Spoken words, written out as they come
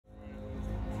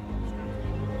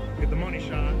Get the money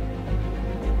shot.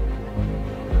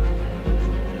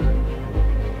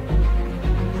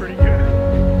 Pretty good.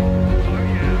 Oh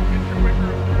yeah, Mr. Whicker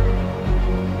approved.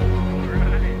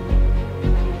 Alright.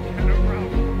 Yeah, no problem.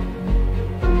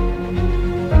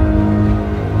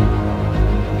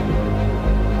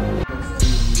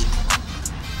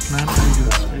 Can I have pretty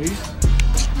good space?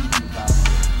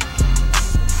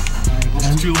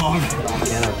 That's too long. You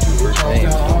can't have two worse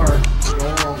names.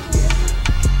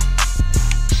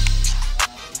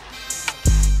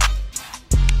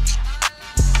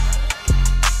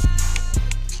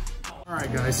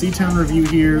 Alright guys, C-Town review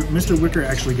here. Mr. Whicker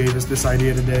actually gave us this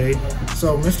idea today.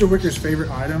 So Mr. Wicker's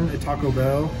favorite item at Taco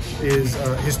Bell is,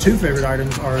 his two favorite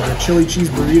items are the chili cheese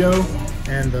burrito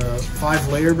and the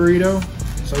 5-layer burrito.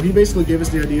 So he basically gave us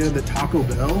the idea that Taco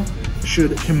Bell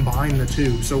should combine the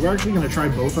two. So we're actually going to try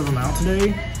both of them out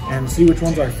today and see which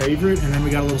one's our favorite, and then we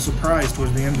got a little surprise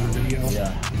towards the end of the video.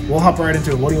 Yeah. We'll hop right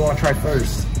into it. What do you want to try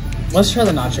first? Let's try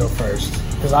the nacho first,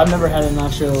 because I've never had a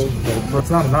nacho. It's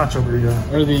not a nacho burrito.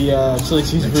 Or the chili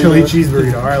cheese burrito. Chili cheese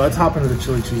burrito. All right, let's hop into the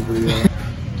chili cheese burrito.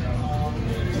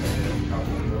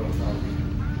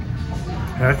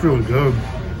 That's really good.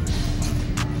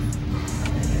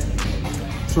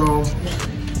 So,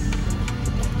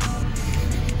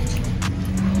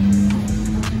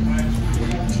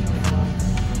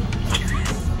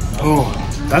 oh,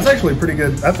 that's actually pretty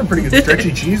good. That's a pretty good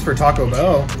stretchy cheese for Taco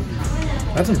Bell.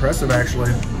 That's impressive,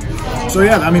 actually. So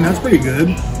yeah, I mean, that's pretty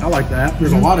good. I like that.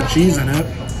 There's a lot of cheese in it.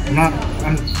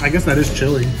 I guess that is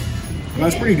chili. But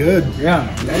that's pretty good. Yeah,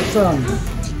 that's got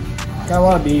a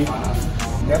lot of beef.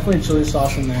 Definitely chili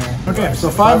sauce in there. Okay, so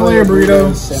 5-layer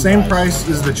burrito, same price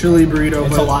as the chili burrito.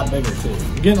 It's but a lot bigger too.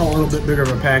 You're getting a little bit bigger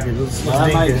of a package. Let's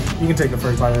dink it. You can take the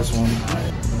first bite of this one.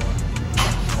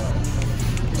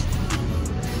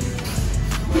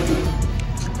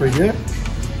 Pretty good.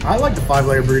 I like the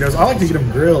 5-layer burritos. I like to get them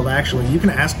grilled, actually. You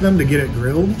can ask them to get it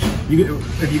grilled.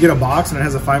 If you get a box and it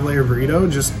has a 5-layer burrito,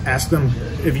 just ask them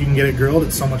if you can get it grilled.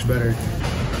 It's so much better.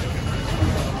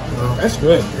 So, that's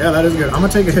good. Yeah, that is good. I'm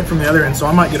going to take a hit from the other end, so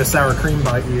I might get a sour cream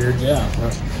bite here. Yeah.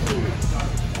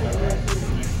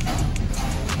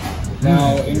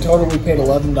 Now, in total, we paid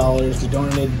 $11.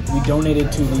 We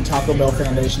donated to the Taco Bell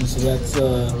Foundation, so that's...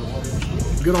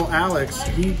 Good old Alex,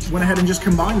 he went ahead and just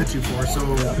combined the two for us. So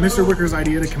Mr. Wicker's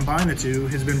idea to combine the two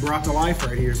has been brought to life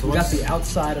right here. So we got the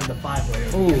outside of the 5-layer,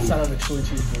 the inside of the chili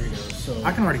cheese burrito. So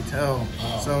I can already tell.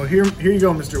 So here you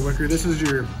go, Mr. Whicker. This is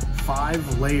your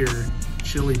 5-layer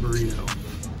chili burrito.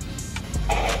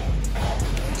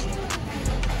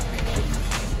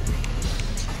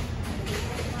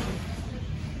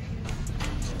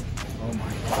 Oh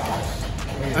my gosh.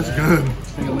 That's good.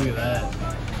 Look at that.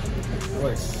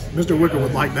 Mr. Whicker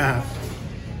would like that.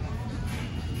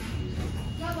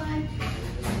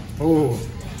 Oh,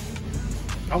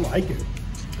 I like it.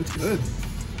 It's good.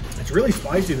 It's really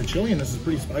spicy. The chili in this is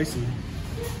pretty spicy.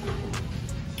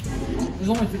 There's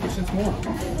only 50 cents more.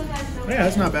 Yeah,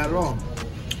 that's not bad at all.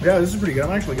 Yeah, this is pretty good.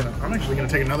 I'm actually gonna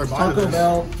take another bite of this. Taco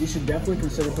Bell, you should definitely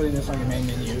consider putting this on your main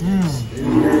menu. It's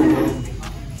very good.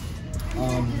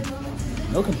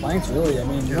 No complaints really. I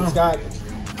mean, it's got.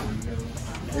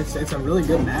 It's a really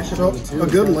good mashup of the two. A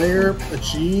good layer of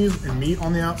cheese and meat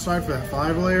on the outside for that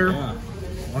 5-layer. Yeah.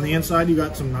 On the inside, you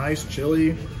got some nice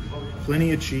chili,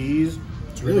 plenty of cheese.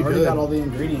 It's really good. Got all the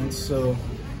ingredients, so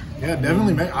yeah,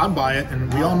 definitely. I'd buy it, and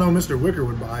we all know Mr. Whicker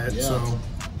would buy it. Yeah. So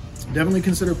definitely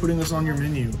consider putting this on your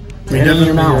menu. In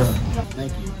your mouth.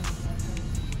 Thank you.